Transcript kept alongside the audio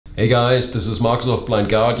Hey guys, this is Marcus of Blind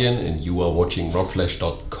Guardian and you are watching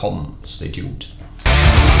rockflash.com. Stay tuned.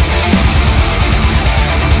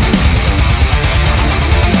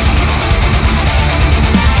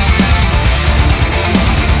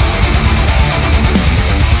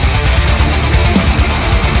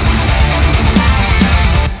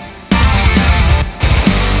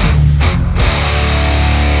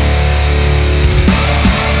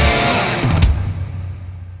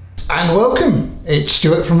 And welcome, it's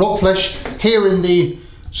Stuart from Rockflash here in the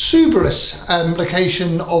Suberus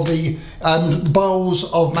location of the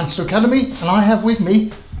bowels of Manchester Academy, and I have with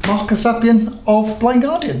me Marcus Siepen of Blind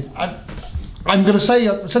Guardian. I'm going to say,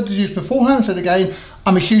 I've said to you beforehand, I said again,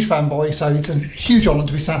 I'm a huge fanboy, so it's a huge honour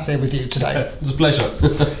to be sat here with you today. It's a pleasure.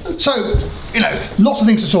 So, lots of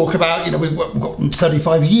things to talk about. We've got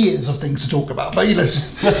 35 years of things to talk about. But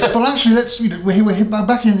but actually, we're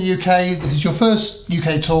back in the UK. This is your first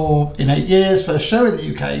UK tour in 8 years, first show in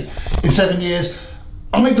the UK in 7 years.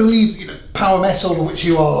 I believe power metal, which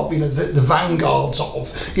you are, the vanguards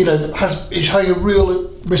of, is having a real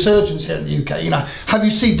resurgence here in the UK.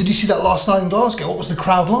 Did you see that last night in Glasgow? What was the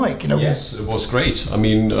crowd like? Yes, it was great. I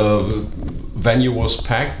mean, venue was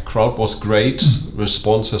packed, crowd was great,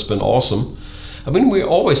 response has been awesome. I mean, we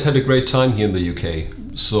always had a great time here in the UK,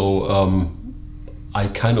 so I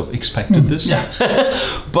kind of expected this. Yeah.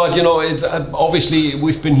 But it's obviously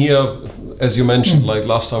we've been here, as you mentioned, like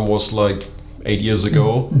last time was like 8 years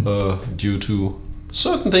ago, due to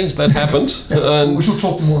certain things that happened. And which we'll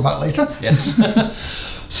talk more about later. Yes.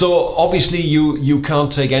 So obviously you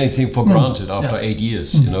can't take anything for granted after 8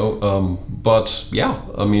 years, but yeah,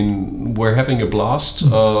 I mean, we're having a blast.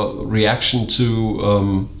 Reaction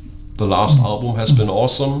to the last album has been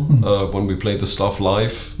awesome. When we play the stuff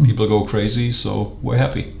live, people go crazy, so we're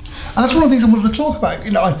happy. And that's one of the things I wanted to talk about.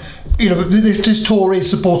 This tour is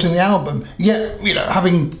supporting the album, yet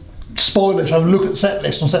having spoilers, have a look at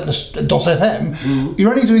setlist on setlist.fm. You're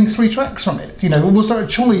only doing 3 tracks from it. Was there a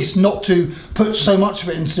choice not to put so much of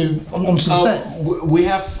it onto the set? We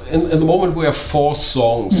have in the moment we have 4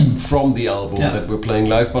 songs from the album that we're playing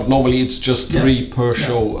live, but normally it's just 3 per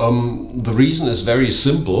show. The reason is very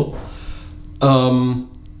simple.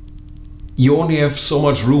 You only have so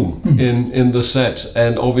much room in the set,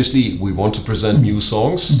 and obviously we want to present new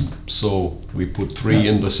songs, so we put 3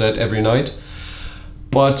 in the set every night.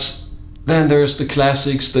 But then there's the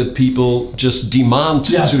classics that people just demand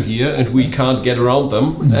to hear, and we can't get around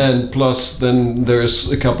them. And plus, then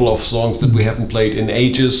there's a couple of songs that we haven't played in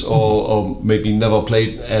ages, or maybe never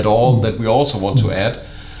played at all, that we also want to add.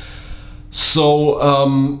 So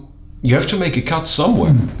you have to make a cut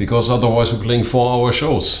somewhere, because otherwise we're playing 4-hour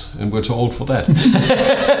shows, and we're too old for that.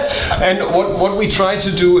 And what we try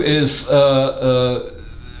to do is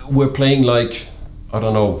we're playing like, I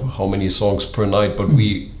don't know how many songs per night, but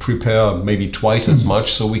we prepare maybe twice as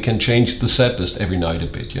much, so we can change the set list every night a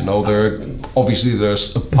bit. Obviously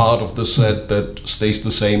there's a part of the set that stays the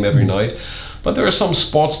same every night, but there are some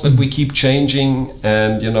spots that we keep changing.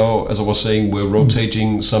 And as I was saying, we're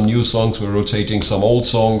rotating some new songs, we're rotating some old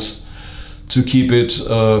songs to keep it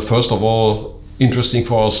first of all interesting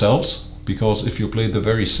for ourselves. Because if you play the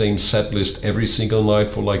very same set list every single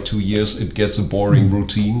night for like 2 years, it gets a boring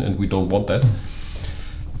routine, and we don't want that.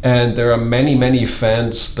 And there are many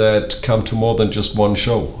fans that come to more than just one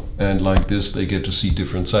show, and like this they get to see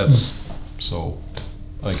different sets. So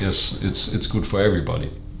I guess it's good for everybody.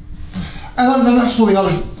 And that's something I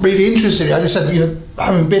was really interested in. I just said,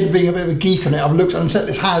 having being a bit of a geek on it, I've looked and said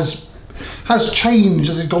this has changed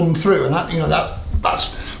as it's gone through, and that's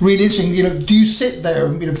really interesting. Do you sit there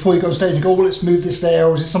and before you go on stage and go, "Oh, let's move this there,"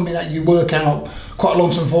 or is it something that you work out quite a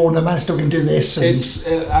long time before, and the man's still going to do this? It's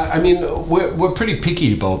I mean, we're pretty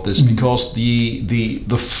picky about this, because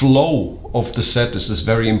the flow of the set is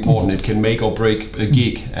very important. It can make or break a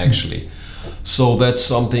gig, actually. So that's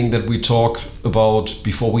something that we talk about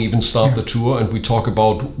before we even start the tour, and we talk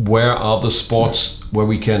about where are the spots where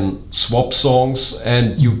we can swap songs,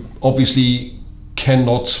 and you obviously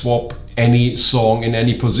cannot swap any song in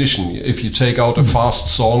any position. If you take out a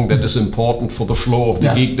fast song that is important for the flow of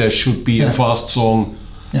the gig, there should be a fast song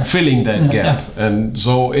filling that gap. And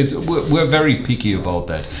so we're very picky about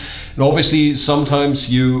that. And obviously sometimes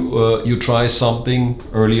you try something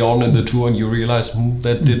early on in the tour and you realize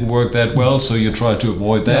that didn't work that well, so you try to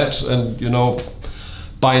avoid that. And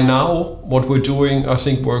by now what we're doing, I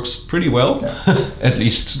think, works pretty well. At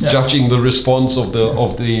least judging the response of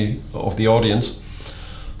the audience.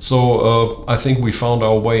 So I think we found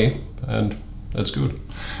our way, and that's good.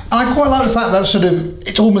 And I quite like the fact that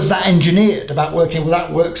it's almost that engineered about working with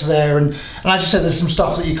that works there, and as you said, there's some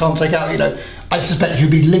stuff that you can't take out. I suspect you'd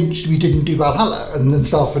be lynched if you didn't do Valhalla and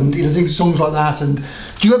stuff, and things, songs like that. And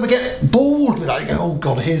do you ever get bored with that? You go, oh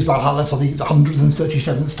God, here's Valhalla for the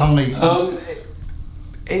 137th time.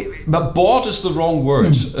 But bored is the wrong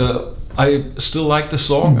word. I still like the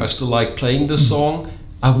song. I still like playing the song.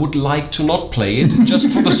 I would like to not play it, just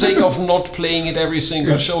for the sake of not playing it every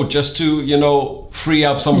single show, just to free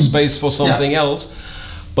up some space for something else.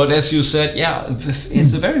 But as you said,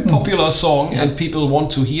 it's a very popular song and people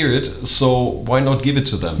want to hear it, so why not give it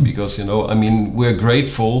to them? Because, I mean, we're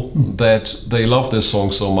grateful that they love this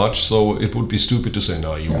song so much, so it would be stupid to say,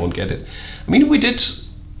 no, you won't get it. I mean, we did,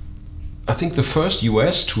 I think the first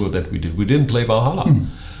US tour that we didn't play Valhalla.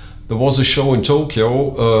 There was a show in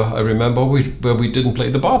Tokyo, I remember, where we didn't play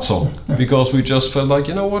the Bard song, because we just felt like,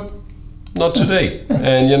 you know what? Not today.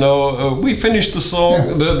 And we finished the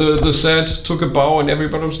song, the set, took a bow, and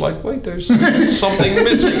everybody was like, wait, there's something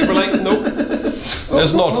missing. We're like, nope,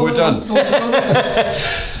 there's not, we're done.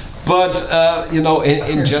 But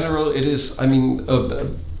in general, it is, I mean,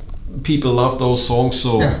 people love those songs,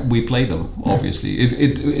 so we play them, obviously.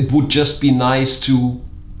 It would just be nice to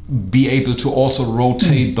be able to also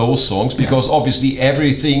rotate those songs, because obviously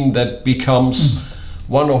everything that becomes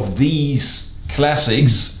one of these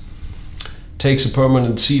classics takes a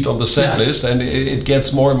permanent seat on the set list, and it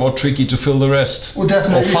gets more and more tricky to fill the rest. Well,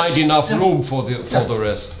 definitely. Or find enough room for the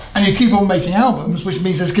rest. And you keep on making albums, which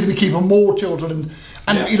means there's going to be keep on more children.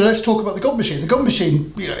 And let's talk about the God Machine. The God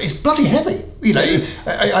Machine, it's bloody heavy.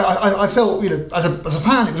 I felt, as a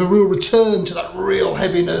fan, it was a real return to that real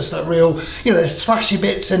heaviness, that real, there's thrashy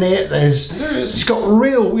bits in it. It's got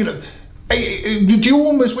real, do you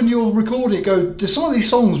almost, when you're recording it, go, there's some of these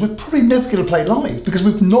songs we're probably never going to play live because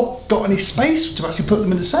we've not got any space to actually put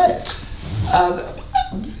them in a set?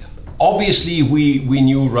 Obviously, we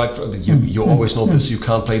knew right from you always know this. You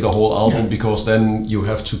can't play the whole album because then you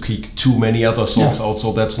have to kick too many other songs out.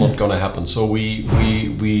 So that's not going to happen. So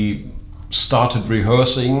we started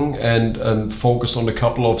rehearsing and focused on a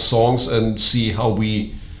couple of songs and see how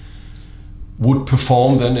we would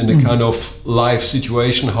perform then in a kind of live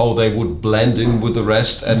situation, how they would blend in with the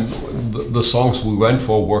rest, and the songs we went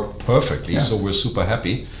for worked perfectly. So we're super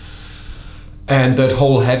happy. And that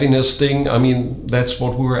whole heaviness thing, I mean, that's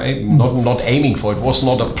what we were not aiming for. It was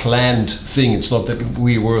not a planned thing. It's not that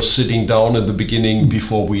we were sitting down at the beginning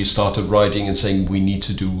before we started writing and saying we need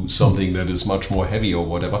to do something that is much more heavy or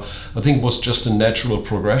whatever. I think it was just a natural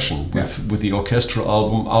progression with the orchestral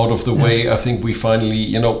album out of the way. I think we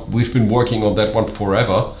finally, we've been working on that one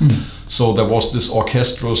forever. So there was this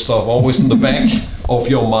orchestral stuff always in the back of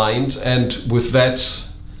your mind, and with that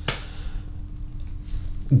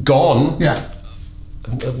gone,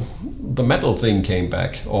 the metal thing came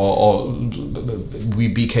back, or we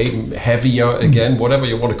became heavier again, whatever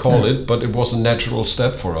you want to call it, but it was a natural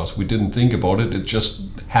step for us. We didn't think about it, it just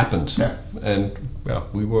happened. And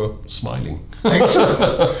we were smiling.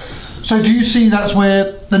 Excellent. So do you see that's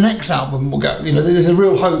where the next album will go? There's a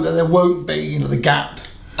real hope that there won't be, the gap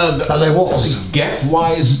that there was.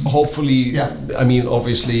 Gap-wise, hopefully, I mean,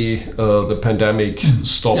 obviously the pandemic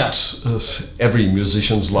stopped every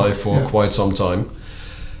musician's life for quite some time.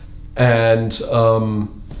 And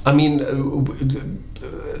I mean,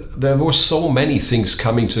 there were so many things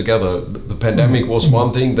coming together. The pandemic was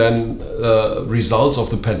one thing, then results of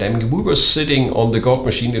the pandemic. We were sitting on the God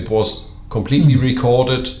Machine. It was completely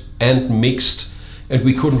recorded and mixed, and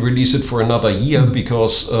we couldn't release it for another year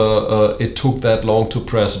because it took that long to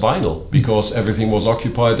press vinyl, because everything was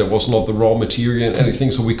occupied. There was not the raw material and anything,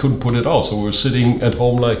 so we couldn't put it out. So we were sitting at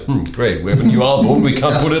home like, great, we have a new album, we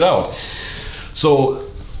can't put it out. So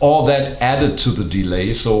all that added to the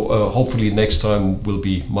delay. So hopefully next time will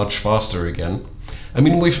be much faster again. I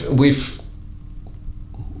mean, we've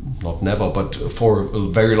not never, but for a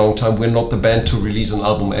very long time, we're not the band to release an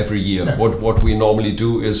album every year. What we normally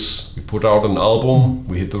do is we put out an album,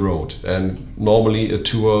 we hit the road. And normally a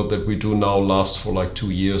tour that we do now lasts for like 2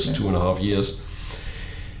 years, 2.5 years.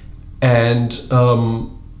 And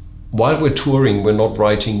while we're touring, we're not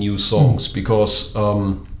writing new songs because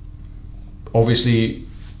obviously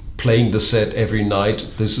playing the set every night,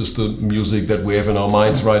 this is the music that we have in our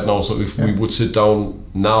minds right now. So if we would sit down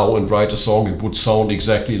now and write a song, it would sound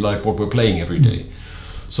exactly like what we're playing every day.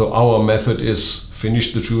 So our method is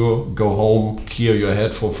finish the tour, go home, clear your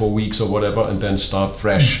head for 4 weeks or whatever, and then start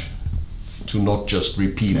fresh to not just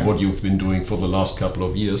repeat what you've been doing for the last couple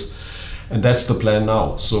of years. And that's the plan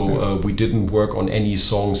now. So we didn't work on any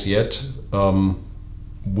songs yet.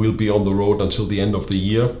 We'll be on the road until the end of the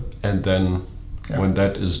year, and then when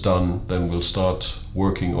that is done, then we'll start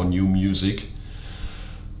working on new music.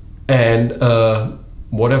 And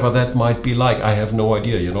whatever that might be like, I have no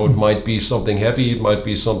idea. You know, it might be something heavy, it might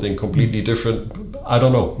be something completely different. I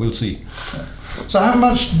don't know. We'll see. So how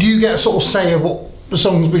much do you get a sort of say of what the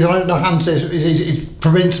songs, because I know Hans is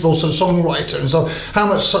principal sort of songwriter, and so how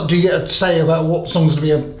much do you get a say about what songs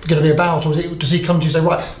going to be about, or does he come to you and say,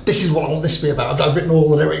 right, this is what I want this to be about, I've written all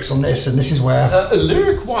the lyrics on this, and this is where...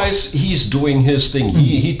 Lyric wise, he's doing his thing.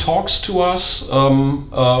 He talks to us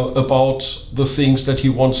about the things that he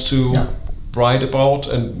wants to write about,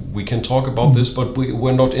 and we can talk about this, but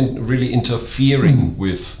we're not really interfering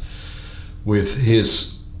with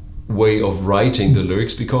his way of writing the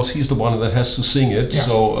lyrics, because he's the one that has to sing it.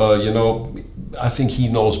 So you know, I think he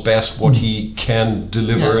knows best what he can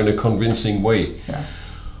deliver in a convincing way.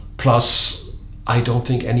 Plus, I don't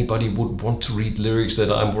think anybody would want to read lyrics that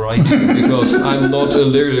I'm writing because I'm not a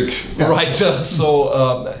lyric writer.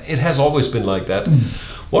 So it has always been like that.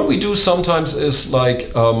 What we do sometimes is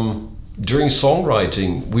like during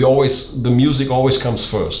songwriting, the music always comes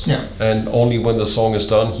first, and only when the song is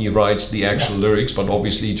done he writes the actual lyrics. But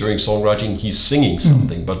obviously during songwriting he's singing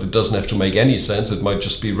something, but it doesn't have to make any sense. It might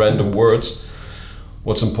just be random words.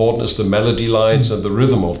 What's important is the melody lines and the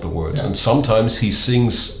rhythm of the words, and sometimes he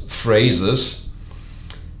sings phrases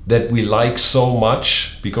that we like so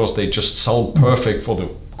much because they just sound perfect for the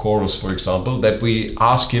chorus, for example, that we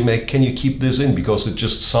ask him, hey, can you keep this in because it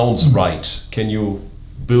just sounds right? Can you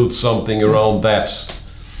build something around that?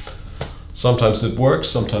 Sometimes it works,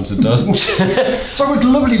 sometimes it doesn't. So it's a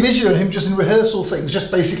lovely visual of him just in rehearsal things, just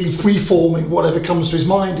basically free-forming whatever comes to his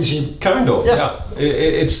mind as you... Kind of,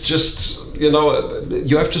 It's just, you know,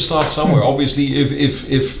 you have to start somewhere. Obviously,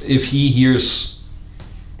 if he hears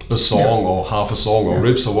a song or half a song or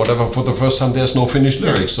riffs or whatever for the first time, there's no finished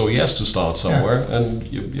lyrics, so he has to start somewhere, and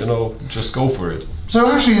you know, just go for it. So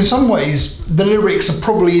actually, in some ways, the lyrics are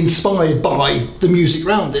probably inspired by the music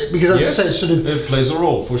around it, because as I said, sort of it plays a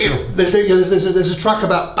role for sure. There's a track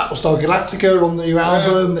about Battlestar Galactica on the new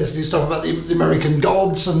album. There's stuff about the American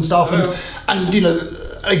gods and stuff, and you know,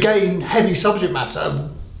 again, heavy subject matter.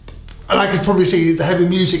 And I could probably see the heavy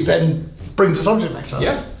music then brings the subject matter.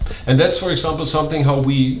 Yeah, and that's, for example, something how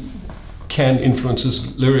we can influence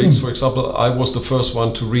his lyrics. For example, I was the first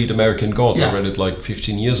one to read American Gods. I read it like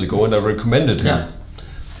 15 years ago, and I recommended him.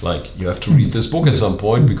 Like, you have to read this book at some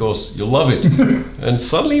point because you'll love it. And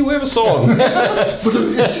suddenly we have a song.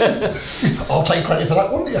 I'll take credit for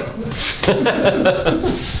that one,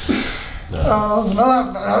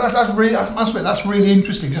 that's really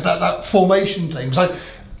interesting, just that formation thing. So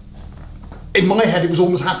in my head it was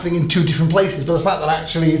almost happening in two different places, but the fact that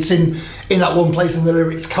actually it's in that one place and the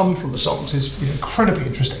lyrics come from the songs is incredibly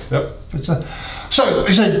interesting. But, so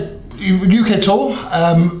you said UK tour,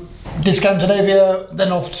 did Scandinavia,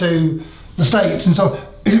 then off to the States, and so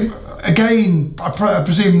again, I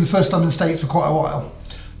presume the first time in the States for quite a while.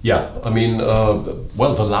 Yeah, I mean,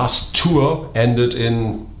 well, the last tour ended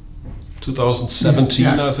in 2017,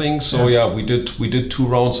 I think. So we did 2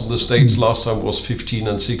 rounds in the States. Last time was 15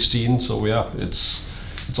 and 16. So yeah, it's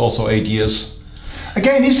also 8 years.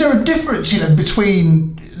 Again, is there a difference, you know,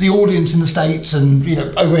 between the audience in the States and, you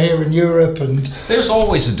know, over here in Europe? And there's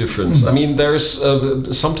always a difference. I mean, there's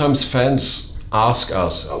sometimes fans ask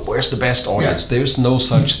us, where's the best audience? There's no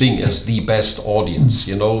such thing as the best audience.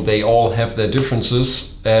 You know, they all have their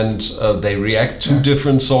differences, and they react to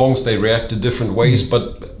different songs, they react in different ways,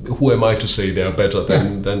 but who am I to say they're better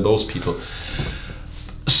than those people?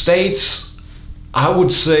 States, I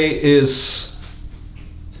would say, is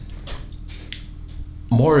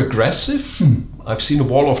more aggressive. I've seen a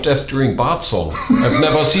wall of death during Bard song. I've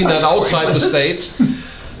never seen that outside the States.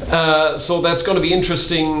 So that's going to be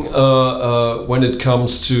interesting when it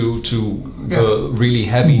comes to the really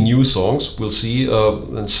heavy new songs. We'll see.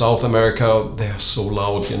 In South America, they're so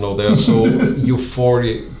loud, you know, they're so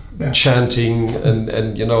euphoric, chanting,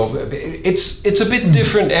 and you know, it's a bit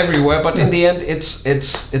different everywhere. But in the end,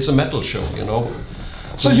 it's a metal show, you know.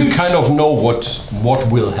 So you kind of know what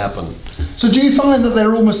will happen. So do you find that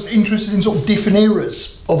they're almost interested in sort of different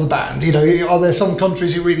eras of the band? You know, are there some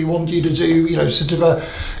countries who really want you to do, you know, sort of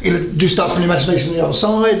do stuff from the imagination on the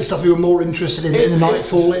outside, stuff you were more interested in the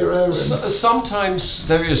Nightfall era? Sometimes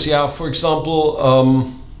there is, for example,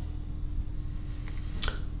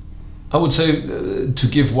 I would say, to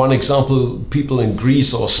give one example, people in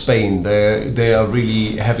Greece or Spain, they are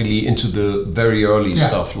really heavily into the very early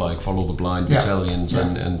stuff, like Follow the Blind, Battalions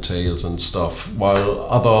and Tales and stuff, while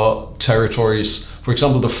other territories, for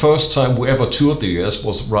example, the 1st time we ever toured the US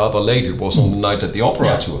was rather late. It was on the Night at the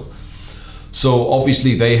Opera tour. So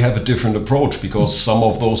obviously they have a different approach, because some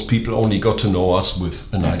of those people only got to know us with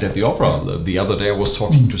A Night at the Opera. The other day I was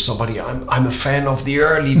talking to somebody, I'm a fan of the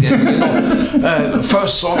early, the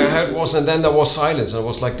first song I heard was And Then There Was Silence. I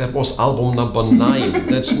was like, that was album number 9.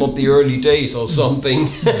 That's not the early days or something.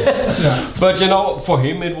 But you know, for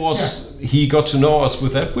him it was, he got to know us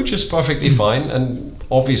with that, which is perfectly fine. And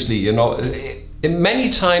obviously, you know, many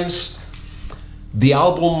times the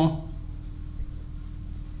album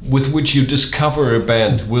with which you discover a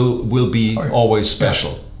band will be always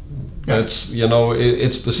special. It's, you know,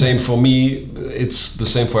 it's the same for me, it's the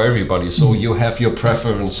same for everybody, so you have your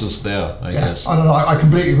preferences there, I guess. I don't know, I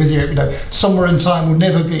completely with you. You know, Somewhere in Time will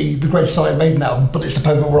never be the greatest Iron Maiden album, but it's the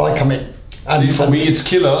moment where I come in. And for me it's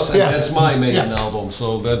Killers, and that's my Maiden album,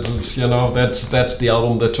 so that's, you know, that's the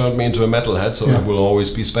album that turned me into a metalhead, so it will always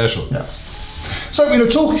be special. So, you know,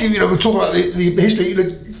 we're talking about the history, you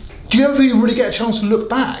know, do you ever really get a chance to look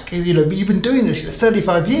back? You know, you've been doing this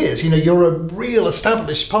 35 years. You know, you're a real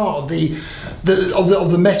established part of the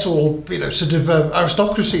metal, you know, sort of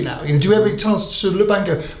aristocracy now. You know, do you ever get a chance to look back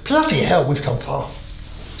and go, bloody hell, we've come far?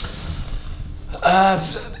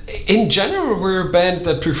 In general, we're a band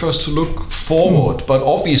that prefers to look forward, but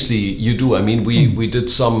obviously you do. I mean, we did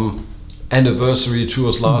some anniversary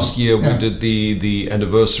tours last year. We did the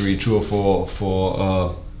anniversary tour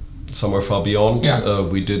for Somewhere Far Beyond.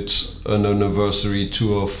 We did an anniversary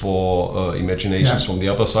tour for Imaginations from the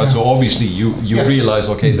Other Side. So obviously you realize,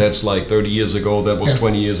 okay, that's like 30 years ago, that was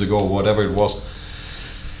 20 years ago, whatever it was.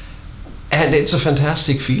 And it's a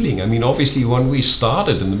fantastic feeling. I mean, obviously when we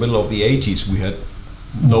started in the middle of the 80s, we had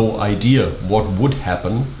no idea what would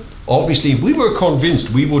happen. Obviously we were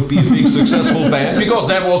convinced we would be a big successful band, because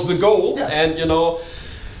that was the goal. And you know,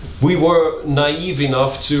 we were naive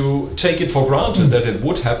enough to take it for granted that it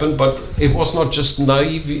would happen, but it was not just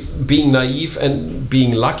being naive and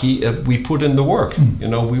being lucky. We put in the work. You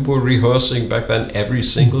know, we were rehearsing back then every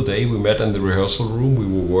single day. We met in the rehearsal room. We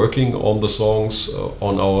were working on the songs,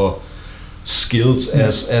 on our skills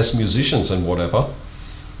as musicians and whatever.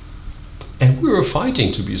 And we were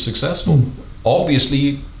fighting to be successful.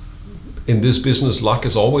 Obviously, in this business, luck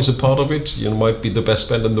is always a part of it. You might be the best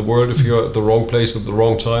band in the world. If you're at the wrong place at the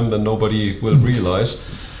wrong time, then nobody will realize.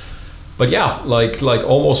 But yeah, like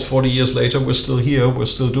almost 40 years later, we're still here, we're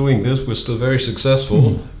still doing this, we're still very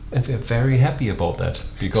successful, and we're very happy about that.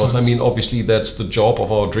 Because I mean, obviously that's the job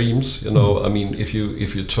of our dreams. You know, I mean, if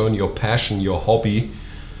you turn your passion, your hobby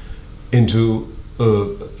into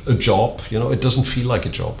a job, you know, it doesn't feel like a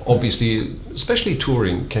job. Obviously, especially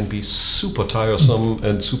touring can be super tiresome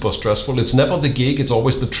and super stressful. It's never the gig, it's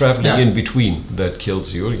always the traveling in between that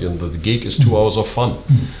kills you. You know, the gig is 2 hours of fun.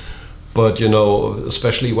 But you know,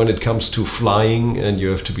 especially when it comes to flying, and you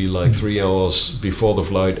have to be like 3 hours before the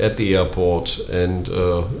flight at the airport, and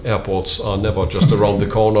airports are never just around the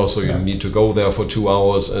corner, so you need to go there for 2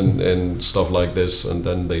 hours and stuff like this, and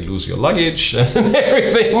then they lose your luggage and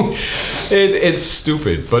everything. It's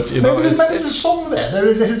stupid, but you know, there's a song there.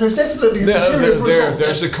 There's definitely material for a song.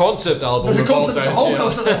 There's a concept album. There's a concept, a whole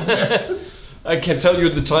concept album. Yes. I can tell you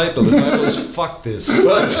the title. The title is "Fuck This."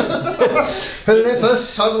 But heard it here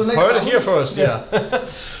first. Title of the next. Heard it here first. Yeah.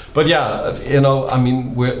 But yeah, you know, I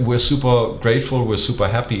mean, we're super grateful. We're super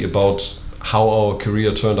happy about how our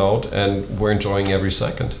career turned out, and we're enjoying every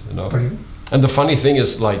second. You know. Brilliant. And the funny thing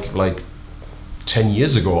is, like 10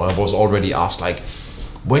 years ago, I was already asked, like,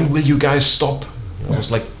 when will you guys stop? I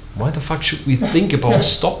was like, why the fuck should we think about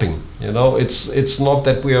stopping? You know, it's not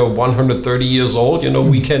that we are 130 years old. You know,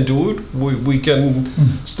 we can do it. We can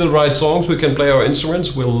still write songs. We can play our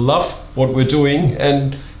instruments. We love what we're doing,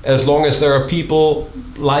 and as long as there are people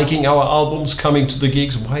liking our albums, coming to the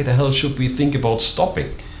gigs, why the hell should we think about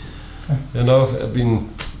stopping? You know, I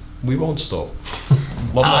mean, we won't stop.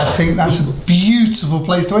 I think that's a beautiful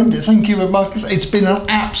place to end it. Thank you, Marcus. It's been an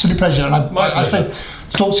absolute pleasure, and I say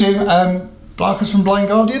to talk to you. Marcus from Blind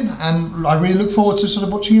Guardian, and I really look forward to sort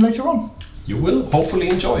of watching you later on. You will hopefully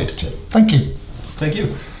enjoy it. Thank you. Thank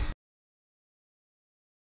you.